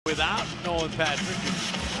without Nolan Patrick.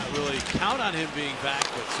 Not really count on him being back,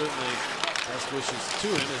 but certainly best wishes to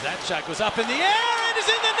him as that shot goes up in the air and is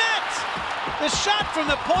in the net. The shot from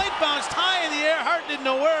the point bounced high in the air. Hart didn't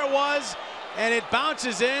know where it was, and it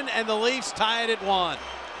bounces in, and the Leafs tie it at 1.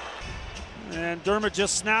 And Dermott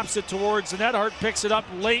just snaps it towards the net. Hart picks it up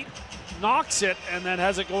late, knocks it, and then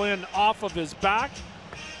has it go in off of his back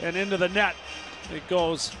and into the net. It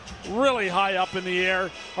goes really high up in the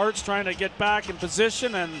air. Hart's trying to get back in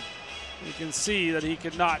position, and you can see that he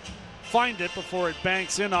could not find it before it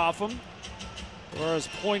banks in off him. Whereas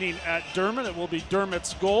pointing at Dermott, it will be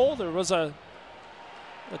Dermott's goal. There was a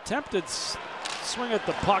attempted swing at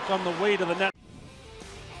the puck on the way to the net